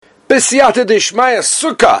B'siyata d'ishmaya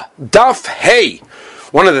sukkah, daf hey.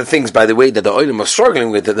 One of the things, by the way, that the Olim are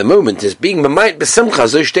struggling with at the moment is being Mamayit B'simcha.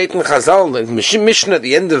 So steht in Chazal, the Mishnah at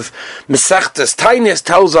the end of Mesachtes Tainis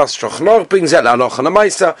tells us, Shochnor brings it, Aloch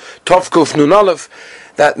Hanamaisa, Tovkuf Nun Aleph,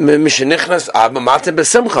 that Mishenichnas Mamayit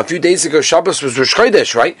B'simcha. A few days ago, Shabbos was Rosh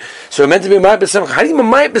Chodesh, right? So we're meant to be Mamayit B'simcha. How do you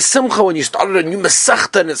Mamayit B'simcha when you started a new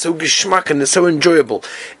Mesachta and it's so geschmack and it's so enjoyable?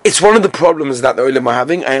 It's one of the problems that the Olim are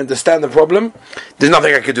having. I understand the problem. There's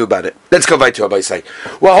nothing I can do about it. Let's go right to Rabbi Say.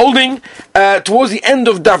 We're holding towards the end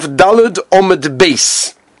of Daf Daled Omid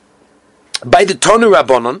Base by the Tonu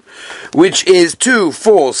Rabbanon, which is 2,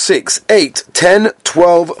 4, 6, 8, 10,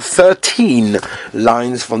 12, 13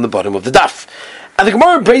 lines from the bottom of the Daf. And the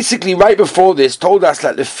Gemara basically right before this told us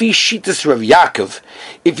that the Fi Shitas Rav Yaakov,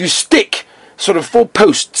 if you stick sort of 4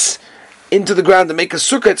 posts into the ground and make a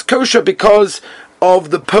sukkah, it's kosher because of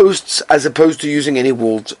the posts as opposed to using any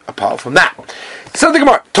walls apart from that. So the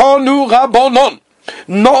Gemara, Tonu Rabbanon,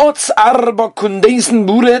 Nots arba kundeisen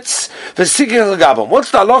buretz v'sikir gabam.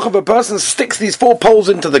 What's the halach of a person sticks these 4 poles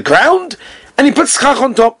into the ground and he puts schach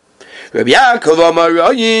on top? Rabbi Yaakov amar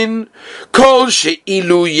Rayin, kol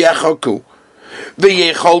she'ilu yechaku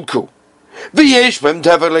v'yecholku v'yesh b'em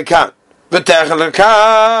tever lekan v'techer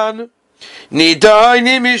lekan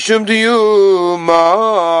nidayni mishum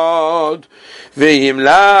diyumad v'yim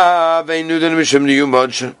la v'ynudin mishum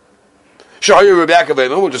diyumad.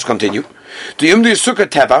 We'll just continue. Okay.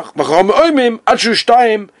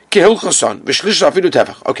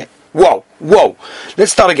 Whoa.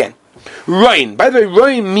 Let's start again. Rain. By the way,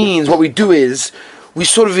 rain means what we do is we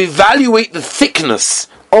sort of evaluate the thickness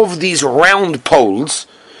of these round poles.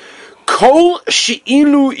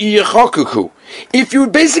 If you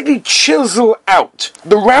would basically chisel out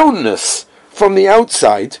the roundness from the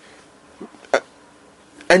outside,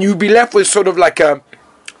 and you'd be left with sort of like an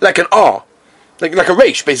R. Like a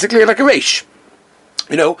resh, basically, like a resh.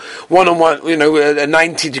 One on one,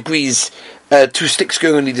 90 degrees, 2 sticks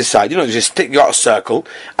going on either side. Just you got a circle,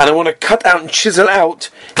 and I want to cut out and chisel out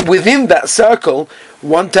within that circle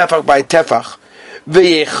 1 tefach by tefach,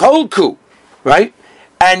 v'yecholku, right?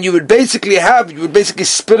 And you would basically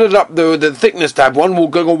split it up the thickness to have one will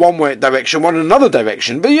go one way direction, one another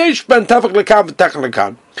direction. And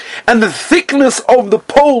the thickness of the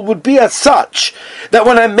pole would be as such that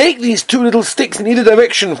when I make these 2 little sticks in either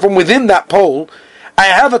direction from within that pole, I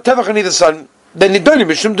have a tefach on either side. Then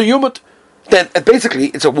basically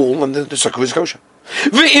it's a wall and the sukkah is kosher.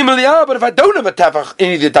 But if I don't have a tefach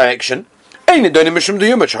in either direction, no, I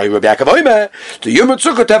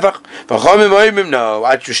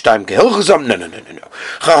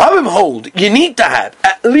Chachamim hold you need to have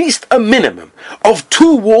at least a minimum of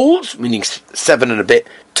 2 walls, meaning 7 and a bit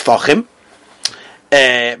tefachim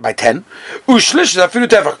by 10. The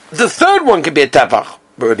 3rd one can be a tefach,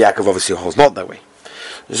 but Rabbi Yaakov obviously holds not that way.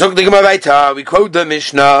 We quote the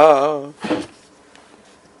Mishnah.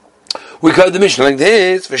 We quote the Mishnah like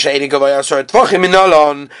this. How do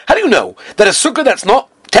you know that a sukkah that's not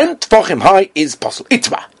 10 tefachim high is possible?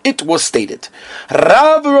 It was stated.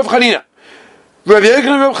 Rav Chanina, Rav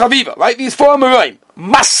Yochanan, Rav Chaviva, right? These 4 Amoraim.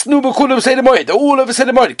 Masnu b'kulam seder moed. All of a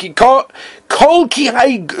seder moed. Kol ki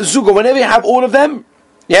hay zuga. Whenever you have all of them,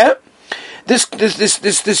 yeah. This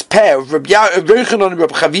pair of Rabbi Yochanan and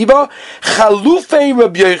Rabbi Chaviva, Chalufei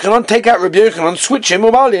Rabbi Yochanan, take out Rabbi Yochanan, switch him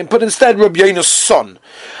and put instead Rabbi Yona's son.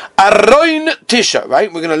 Aroin Tisha,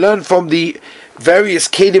 right? We're going to learn from the various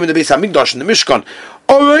kelim in the Beis Hamikdash and the Mishkan.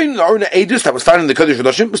 Aroin Edus that was found in the Kodesh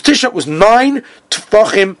Kodashim was Tisha was 9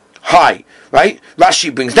 tefachim high, right?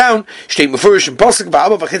 Rashi brings down Shtei Mefurish and Pasuk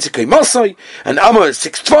V'Amar V'Chetzi Kei Masai, and Amar is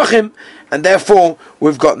 6 tefachim, and therefore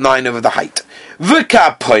we've got 9 over the height.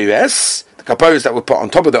 V'Kapoires, the kaporos that were put on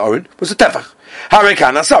top of the oren was a tefach.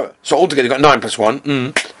 Harikan asara. So altogether you got 9 plus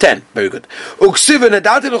 1, 10. Very good. Uksiva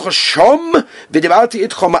nadati l'choshom v'dibarti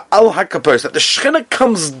itchom al hakaporos. That the Shechina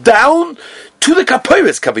comes down to the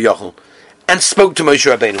kaporos kaviyachol and spoke to Moshe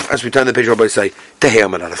Rabbeinu. As we turn the page, Rabbi say, Tehei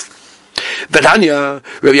Amar Aleph. V'tanya,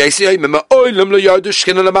 Rabbi Yisrael, Mema oilam lo yard the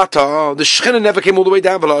Shechina lamata. The Shechina never came all the way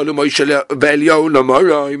down. V'lalu Moshe ve'Elio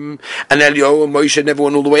l'moraim. And Elio and Moshe never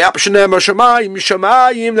went all the way up. Shenem ha'shamayim,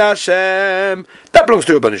 mishamayim l'Hashem. That belongs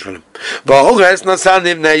to Rabban Shalom. V'hores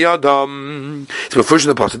nasanim ne'yadam. It's before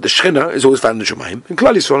the part that the Shechina is always found in Shemayim. And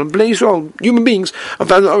Klal Yisrael and Bnei Yisrael, human beings, are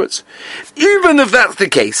found in Oretz. Even if that's the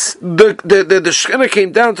case, the Shechina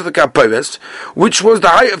came down to the Kaporos, which was the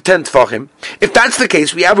height of 10 tefachim. If that's the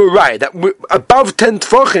case, we have a right that above 10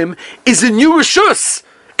 tefachim is a new Rishus.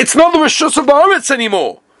 It's not the Rishus of the Oretz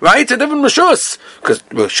anymore. right? A different rishus, because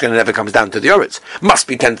Shechina never comes down to the Yoretz. Must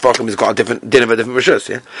be 10 tefachim has got a different din of a different rishus,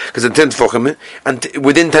 yeah? Because in 10 tefachim, and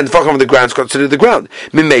within 10 tefachim of the ground is considered the ground.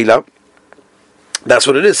 Mimela, that's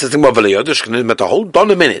what it is. Says the Shechina, hold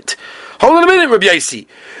on a minute, Rabbi Yossi.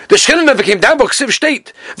 The Shechina never came down, but Ksiv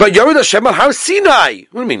state, Vayored Hashem al Har Sinai.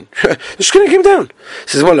 What do you mean? The Shechina came down.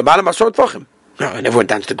 Says, well, L'malam Asor Tefachim. No, I never went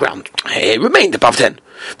down to the ground. It remained above 10.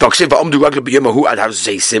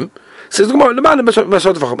 Says the Gemara,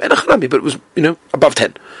 but it was, above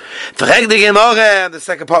 10. The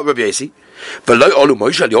second part of Rabbi Yossi.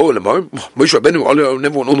 Moshe Rabbeinu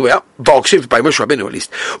never went all the way up. By Moshe Rabbeinu at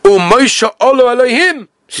least. Moshe Elohim.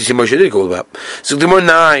 See, Moshe did go all the way up. So the more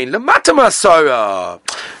 9. Lamata Masara.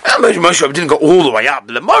 Moshe didn't go all the way up.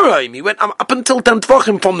 He went up until 10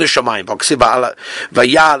 Tvachim from the Shamayim. Vayal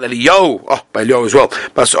Eliyahu. Oh, by Eliyahu as well.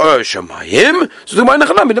 Masara Shamayim. So the more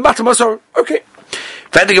Nachanami. Lamata Masara. Okay.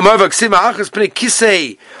 Fertig Gemara Vaksiva Achas Pnei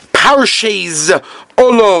Kisei Parshes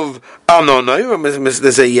Olov Arnonoi.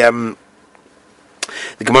 There's a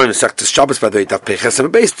the Gemara in Saktas Shabbos, by the way, that Peches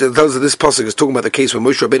based tells us this pasuk is talking about the case when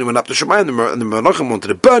Moshe Rabbeinu went up to Shemayim and the Menachem wanted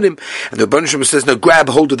to burn him, and the Rebbeinu says, "No, grab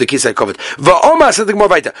hold of the kisei covered." Va'oma said the Gemara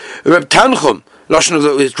weiter. Reb Tanchum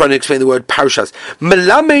Lashon is trying to explain the word parshas.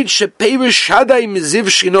 Melamed sheperish hadai miziv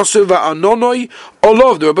shinosu va'anonoi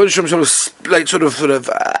olov. The Rebbeinu sort of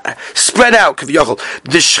spread out kaviyachol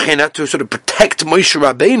the Shechina to sort of protect Moshe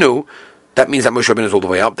Rabbeinu. That means that Moshe Rabbeinu is all the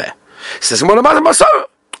way up there. It says,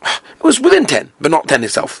 it was within 10, but not 10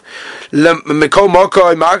 itself. Right,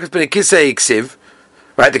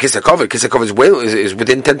 the kisei cover is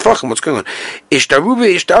within 10 tefachim. What's going on? In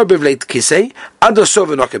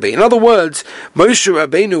other words, Moshe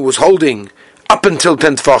Rabbeinu was holding up until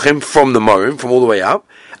 10 tefachim from the morim, from all the way up,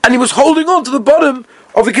 and he was holding on to the bottom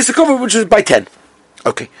of the kisei cover, which is by 10.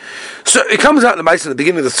 Okay, so it comes out in the Maisa at the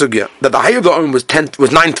beginning of the sugya that the height of the Orim was 9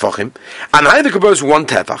 tefachim, and the height of the Gemara was 1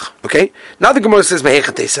 tefach. Okay, now the Gemara says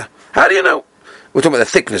mehechatesa. How do you know? We're talking about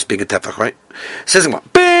the thickness being a tefach, right? It says in what?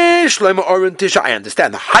 I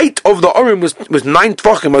understand. The height of the Orim was 9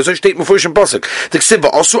 tefachim. As I state Mefurish pasuk, the Ksiva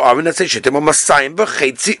also Orim that says Shittim Masayim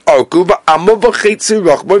v'Chetzi Arku v'Amo v'Chetzi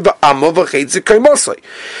Rachboy v'Amo v'Chetzi Kaimasai.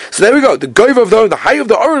 So there we go. The Goiv of the Orim, the height of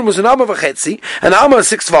the Orim was an Amo v'Chetzi, and Amo is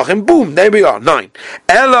 6 tefachim. Boom. There we are. 9.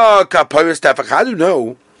 Ela kaporis tefach. How do you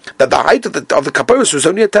know that the height of the kaporis was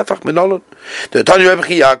only a tefach minolon? The Tanya Rebbe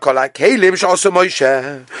Chia called like Kalim Shasa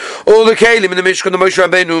Moshe. All the Kalim in the Mishkan the Moshe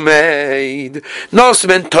Rabbeinu made.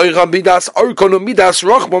 Nosmen Torah Midas Orkon Midas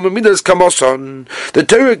Rachbom Midas Kamoson. The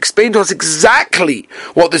Torah explained to us exactly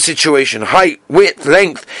what the situation: height, width,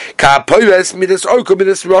 length. Kaporis Midas Orkon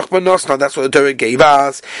Midas Rachbom Nosna. That's what the Torah gave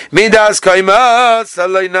us. Midas Kaimas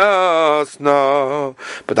Aleinas no.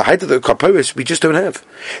 But the height of the kaporis we just don't have.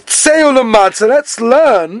 Tseulamatza. Let's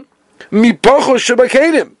learn Mipocho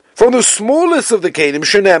Shabakalim. From the smallest of the kelim,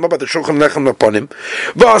 shenem about the shulchan lechem upon him,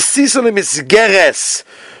 v'asisalim misgeres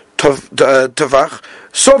tavach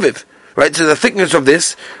soviv. Right, so the thickness of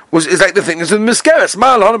this is like the thickness of the misgeres.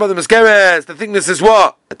 Malon about the misgeres, the thickness is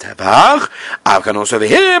what? A tavach. I can also over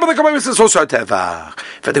here, but the kabbalists is also a tavach.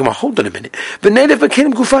 If I think, well, hold on a minute. The native of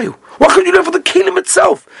kelim gufayu. What can you learn from the kelim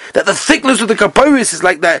itself? That the thickness of the kabbalists is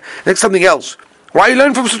like that, like something else. Why you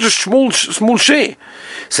learn from such a small share?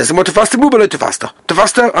 Says the more tefasta mubala tefasta.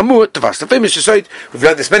 Tefasta amur tefasta. Famous Yisod. We've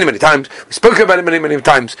learned this many times. We spoke about it many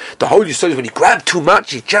times. The whole Yisod is when you grab too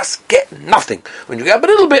much, you just get nothing. When you grab a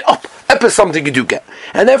little bit up, is something you do get.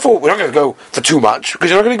 And therefore, we're not going to go for too much, because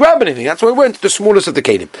you're not going to grab anything. That's why we went to the smallest of the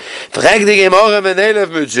kelim.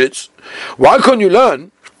 Why can't you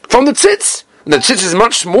learn from the tzitz? The tzitz is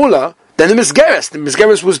much smaller than the misgeres. The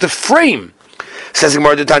misgeres was the frame. Says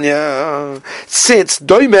Gemara Tanya, tzitz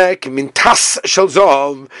doimek min tas shel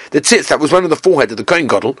zov. The tzitz that was one of the forehead of the kohen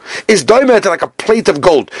gadol is doimek like a plate of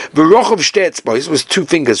gold. V'rochav shtei etzbos was 2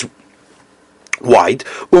 fingers wide.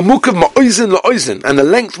 Umukav ma'oizen la'oizen, and the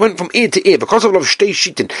length went from ear to ear because of shtei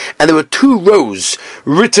shitin. And there were 2 rows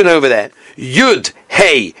written over there. Yud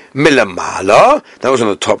hey milamala. That was on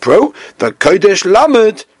the top row. The kodesh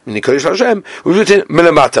lamed, meaning kodesh Hashem, was written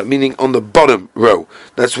milamata, meaning on the bottom row.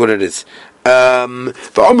 That's what it is. I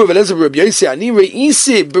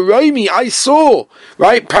saw,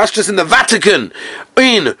 right, pastures in the Vatican,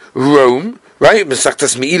 in Rome, right,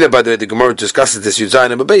 Mesachtas Meila, by the way, the Gemara discusses this,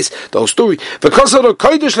 Yuzayin and base, the whole story, because of the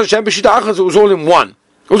Kodesh L'Shem B'Shita Achaz, it was all in one.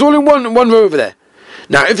 It was all in one row over there.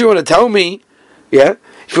 Now, if you want to tell me, yeah,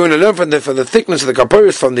 if you want to learn from the thickness of the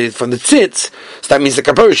kaporis from the tzitz, so that means the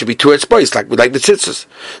kaporis should be 2 etzbos, like the tzitzes.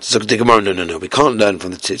 So the Gemara, no, we can't learn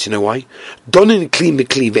from the tzitz. You know why? Donin kli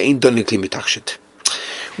mikli ve'ein donin kli mitachshit.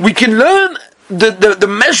 We can learn the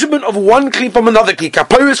measurement of one kli from another kli,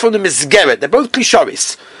 kaporis from the misgeret, they're both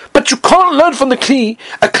klisharis. But you can't learn from a kli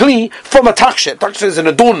from a takshet. Takshet is an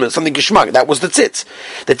adornment, something gishmak. That was the tzitz.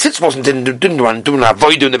 The tzitz didn't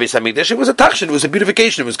avoid doing the Beis Hamikdash. It was a takshet. It was a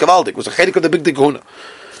beautification. It was gavaldik. It was a chelik of the big Kahuna.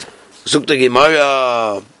 Zuk the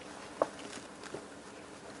Gemara.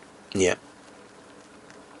 Yeah.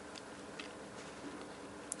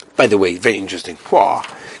 By the way, very interesting. Wow.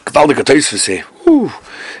 Gavaldik Tosfos here.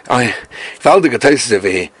 Gavaldik Tosfos over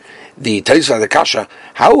here. The Tosfos of the Kasha,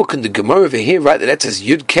 how can the Gemara over here write the letters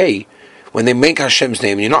Yud K when they make Hashem's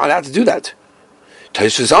name and you're not allowed to do that?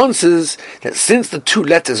 Tosfos answers that since the two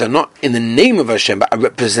letters are not in the name of Hashem but a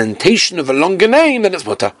representation of a longer name, then it's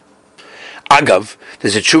mutter. Agav,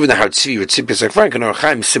 there's a truth in the Hartzvi, Ritzi Pesach Frank, and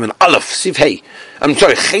Orachaim Simon Aleph, Siv Hey.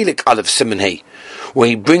 Chelik Aleph Simon Hey. Where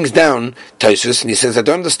he brings down Tosfos and he says, I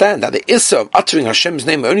don't understand that the Issa of uttering Hashem's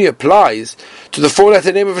name only applies to the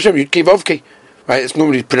four-letter name of Hashem, Yud K Vav K. Right, it's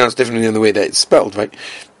normally pronounced differently than the way that it's spelled, right?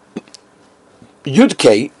 Yud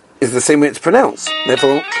K is the same way it's pronounced.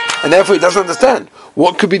 Therefore he doesn't understand.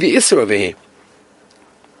 What could be the Issa over here?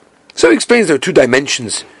 So he explains there are two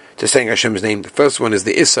dimensions to saying Hashem's name. The first one is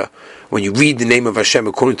the Issa, when you read the name of Hashem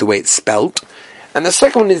according to the way it's spelled. And the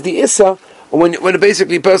second one is the Issa, when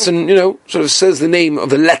basically a person, sort of says the name of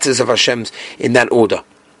the letters of Hashem's in that order.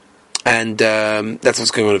 And that's what's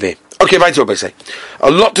going on over here. Okay, right, what I say. A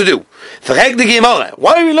lot to do. Why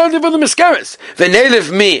are we learning from the Miskeres?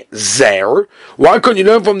 V'nelev mi zer. Why can't you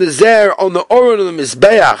learn from the zer on the Oron of the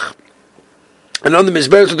Mizbeach? And on the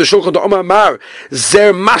Mizbeach of the Shulchan, the Omar Mar,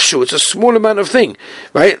 zer mashu. It's a small amount of thing,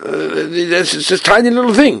 right? It's just a tiny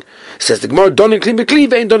little thing. It says the Gemara, don and kli bekli,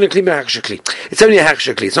 ve'en don and kli me'hachshekli. It's only a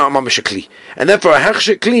hachshekli. It's not a mamashekli. And therefore, a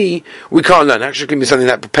hachshekli we can't learn. Hachshekli means something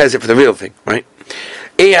that prepares it for the real thing, right?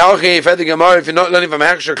 If you're not learning from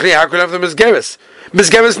Hechsher Kli, how can you learn from Misgeres?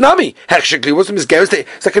 Misgeres Nami. Hechsher Kli, what's the Misgeres?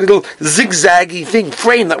 It's like a little zigzaggy thing,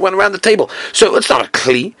 frame that went around the table. So it's not a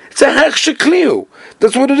Kli, it's a Hechsher Kli.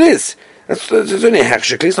 That's what it is. It's only a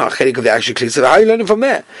Hechsher Kli, it's not a chelik of the Hechsher Kli. So how are you learning from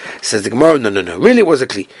there? Says the Gemara, no. Really it was a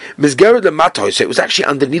Kli. Misgeres Lamatos, so it was actually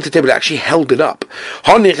underneath the table, it actually held it up.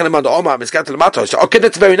 Okay,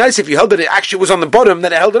 that's very nice. If you held it, it actually was on the bottom,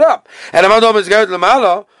 then it held it up. And Misgeres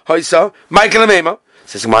Lamala, Michael Amema.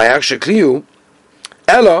 Says my actual kliu,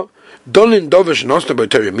 Ella, Dolin Dovish Nostra by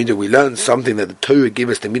Torah Midah. We learn something that the Torah gave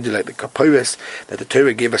us, the Midah, like the Kaporis, that the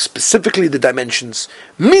Torah gave us specifically the dimensions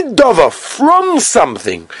Midova from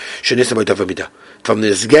something. Shenisa by Dova Midah, from the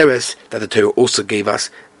Zgeres that the Torah also gave us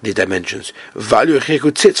the dimensions. Value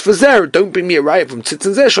tzitz for zer. Don't bring me a riot from tzitz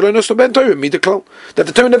and zer. Shalom Nostra ben Torah Midah Klal. That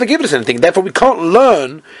the Torah never gave us anything. Therefore, we can't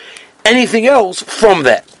learn anything else from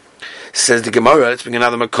that. Says the Gemara, let's bring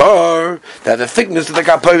another makor, that the thickness of the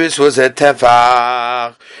kaporis was a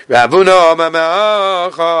tefach. Ravuna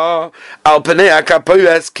mamacha al penei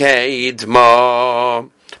kaporis keidma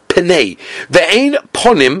penei ve'ein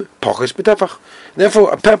ponim pochos b'tefach.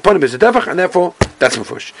 Therefore, a ponim is a tefach, and therefore that's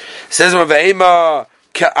mafush. Says ve'ema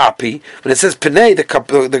ka'api. When it says penei, the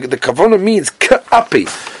kavona means ka'api,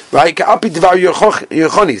 right? Ka'api devar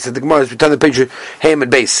yochoni. So the Gemara, as we turn the page, Hayim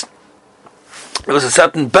and base. There was a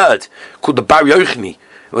certain bird called the Bar Yochni.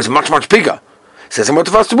 It was much, much bigger. It says, don't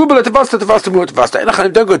go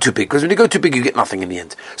too big, because when you go too big, you get nothing in the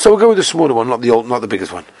end. So we'll go with the smaller one, not the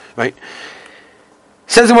biggest one. Right? It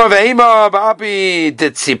says, right?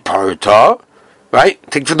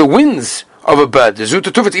 Take for the wings of a bird. The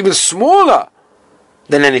Zutatuf, it's even smaller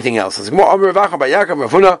than anything else. It's more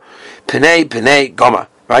Penei, Goma.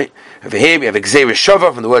 Right? Over here we have Gzeir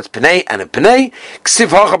Shova from the words Penei and a Penei.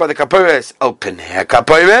 Ksiv Hacha by the Kapores El Penei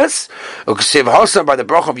Kapores. Or Ksiv Hasa by the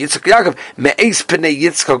Brach of Yitzchak Yaakov Me'ez Penei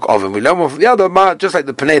Yitzchak Oven. We learn one from the other, just like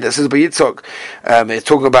the Penei that says by Yitzchak. It's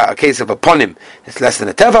talking about a case of a Ponim. It's less than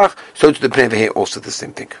a Tevach. So to the Penei over here also the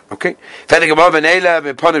same thing. Okay? Maybe the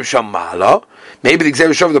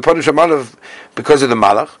Gzeir Shova the Ponim Shamala because of the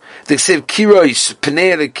Malach. The Ksiv Kirois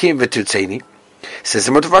Penei Lekim V'Tutzeni. Says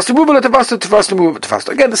again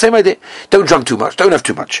the same idea. Don't jump too much. Don't have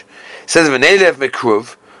too much. Says why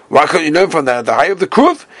can't you know from the height of the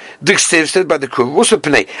kruv? The said by the kruv. Also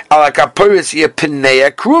penei. Alakaporis ye penei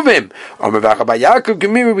kruvim. By Yaakov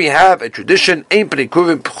Gemiri we have a tradition. Ein penei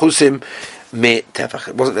kruvim pchusim me tefach.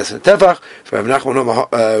 It wasn't less than tefach. Rav Nachman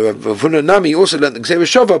Vuna Nami also learned the Gzeir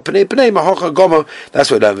Shova penei mahocha gomo. That's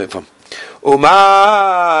where I learned it from.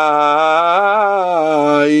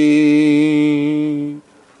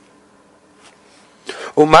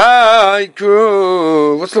 Umay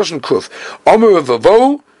kruv. What's Lashon kruv? Omer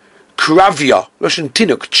vavo kravia. Lashon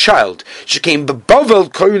tinuk, child. She came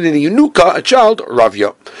bebavel koyli the Yenuka, a child,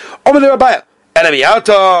 Ravia. Omer Rabaya.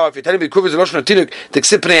 if you're telling me Kruv is a Lashon Tinuk, the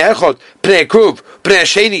Ksib Pnei Echot, Pnei Kruv, Pnei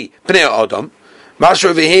Sheni, Pnei Adam. Master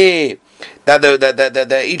over here,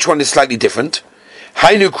 that each one is slightly different.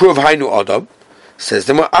 Hainu Kruv, Hainu Adam. Says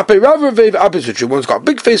the one's got a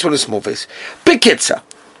big face, one a small face. Big Kitza.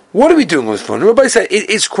 What are we doing on this phone? Rabbi said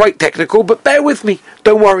it's quite technical, but bear with me.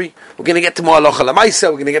 Don't worry. We're going to get to more halacha lamaisa.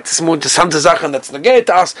 We're going to get to some more into Santa Zachan that's negay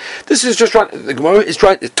to us. This is just trying. The Gemara is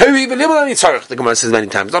trying. The Gemara says many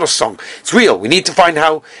times. Not a song. It's real. We need to find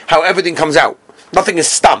how everything comes out. Nothing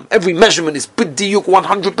is stam. Every measurement is b'diyuk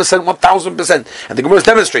 100%, 1000%. And the Gemara is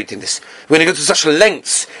demonstrating this. We're going to go to such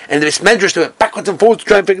lengths and this medrash to it backwards and forwards to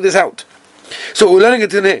try and figure this out. So we're learning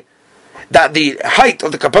it in here that the height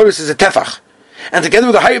of the kaporos is a tefach. And together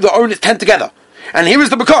with the height of the oren is 10 together. And here is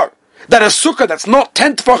the bakar, that a sukkah that's not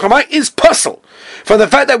 10 tefachim high is puzzle. From the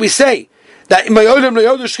fact that we say that and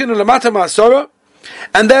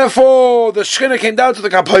therefore the shchina came down to the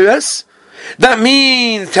kaporos, that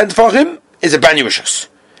means 10 tefachim is a banyushus.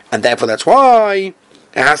 And therefore that's why it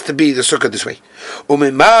has to be the sukkah this way.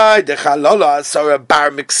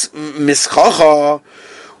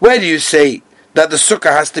 Where do you say that the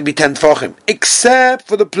sukkah has to be 10 tefachim, except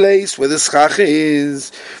for the place where the schach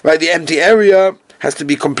is, right? The empty area has to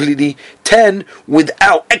be completely 10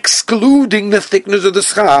 without excluding the thickness of the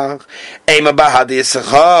schach.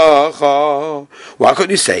 Why can't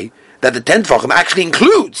you say that the 10 tefachim actually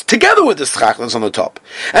includes, together with the schach that's on the top?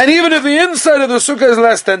 And even if the inside of the sukkah is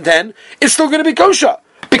less than 10, it's still going to be kosher,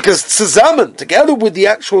 because tzazamen, together with the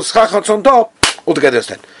actual schach that's on top, altogether is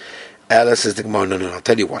 10. Ella says the Gemara, no, I'll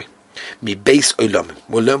tell you why. Mi base olam.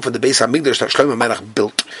 We'll learn from the base Hamikdash that Shlomo Melech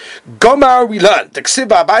built. Gomar we learn.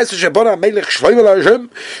 Teksiva abayis shebona Melech Shlomo Lashem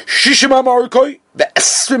shishim amarkoi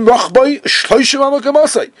ve'esrim rochboi shloishim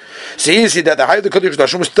amakamosai. So you see that the height of the Kodesh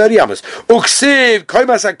Hashem was 30 amos. Uksiv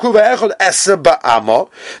koimas akuva echod esa ba'amo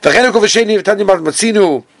v'chenek uv'sheni v'tani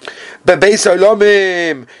matzinu bebeis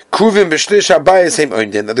olamim kruvim b'shlish abayis heim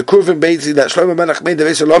oindin. That the kruvim basically that Shlomo Melech made the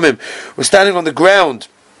base olamim was standing on the ground,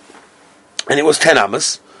 and it was 10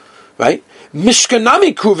 amos. Right?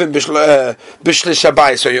 Mishkanami Kuvim Bishlish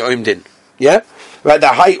Abayis or Yoimdin. Yeah? Right, the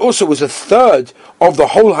height also was a third of the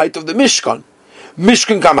whole height of the Mishkan.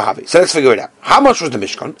 Mishkan Kamahavi. So let's figure it out. How much was the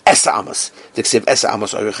Mishkan? Esa Amos. Dixiv Esa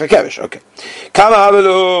Amos or Chakevish. Okay.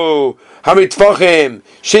 Kamahavilu Hamid Tfachim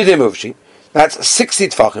Shidim Uvshi. That's 60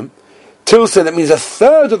 Tfachim. Tilsa, that means a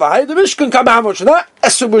third of the height of the Mishkan Kamahavish. That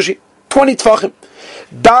Esa Bushi. 20 Tfachim.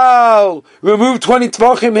 Dal, remove 20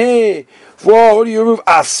 Tfachim here. Whoa, what do you remove?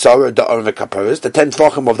 Asara, the Oren of the Kaporos, the 10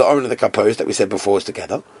 Tfachim of the Oren of the Kaporos that we said before is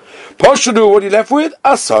together. Poshudu, what are you left with?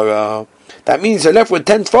 Asara. That means you're left with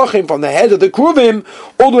 10 Tfachim from the head of the Kruvim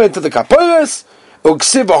all the way to the Kaporos.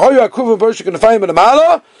 Uksiv ahoya Kruvim Bosh can find in the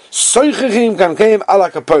Mala. Soichim can came ala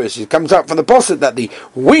Kaporos. It comes out from the posset that the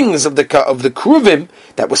wings of the Kruvim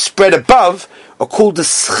that were spread above are called the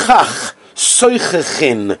Schach,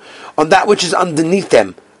 Soichim, on that which is underneath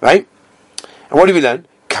them, right? And what do we learn?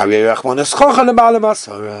 Oh,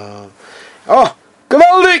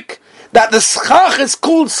 gewaldig! That the schach is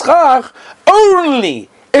called schach only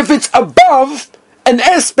if it's above an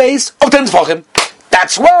airspace of 10 tefachim.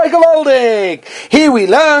 That's why gewaldig! Here we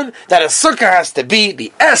learn that a sukkah has to be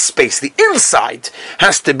the airspace, the inside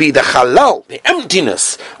has to be the halal, the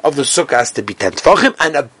emptiness of the sukkah has to be 10 tefachim,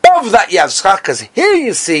 and above that you have schach, because here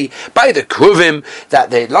you see by the kruvim that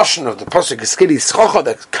the lashon of the pasuk is skili schacha,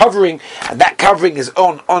 the covering, and that covering is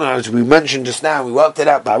on as we mentioned just now, we worked it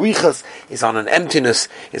out, barichas is on an emptiness,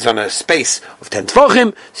 is on a space of 10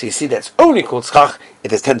 tefachim, so you see that's only called schach if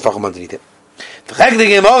there's 10 tefachim underneath it.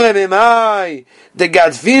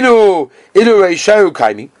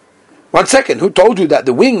 One second, who told you that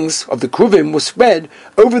the wings of the kruvim were spread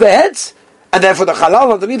over their heads, and therefore the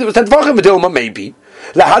halal underneath it was 10 tefachim? Maybe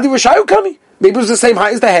maybe it was the same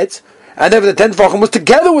height as the heads, and therefore the 10 tefachim was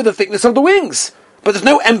together with the thickness of the wings. But there's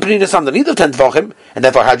no emptiness underneath of 10 tefachim, and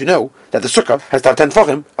therefore how do you know that the sukkah has to have 10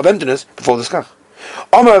 tefachim of emptiness before the schach?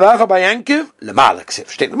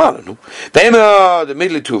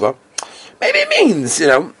 Maybe it means,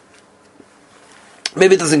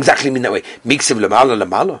 maybe it doesn't exactly mean that way. Miksiv lemala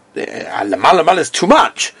lemala. Lemala is too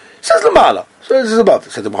much. It says lemala. So this is above.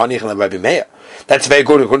 It says the B'hanich and the Rabbi Meir. That's very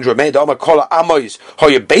good. Kundra Meir. The Amma Kola Amois.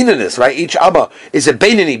 Hoya Beininus, right? Each Amma is a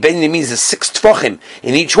Beinini. Beinini means there's 6 tefachim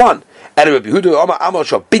in each one. And Rabbi Yehuda Amma Amma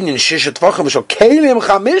Shal Binyan Shisha tefachim Shal Kelim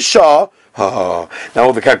Chamisha. Now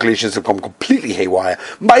all the calculations have come completely haywire.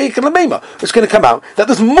 It's going to come out that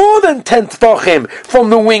there's more than 10 tefachim from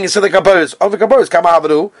the wings of the kaporos. Of the kaporos,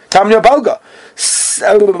 Kamavadu, Tamnia Balga,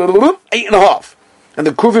 8.5, and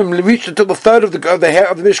the kruvim reached until the third of the hair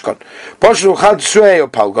of the mishkan. Poshu Chad Shrei or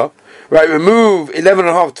Palga, right, remove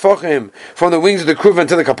 11.5 tefachim from the wings of the kruva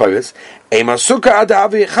until the kaparis. Until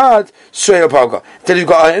you've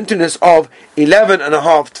got an emptiness of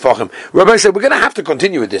 11.5 tefachim. Rabbi said, we're going to have to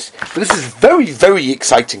continue with this. But this is very, very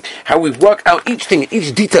exciting. How we work out each thing,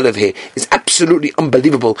 each detail of here is absolutely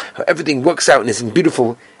unbelievable. How everything works out and is in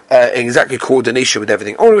beautiful, exactly coordination with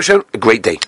everything. I want to wish you a great day.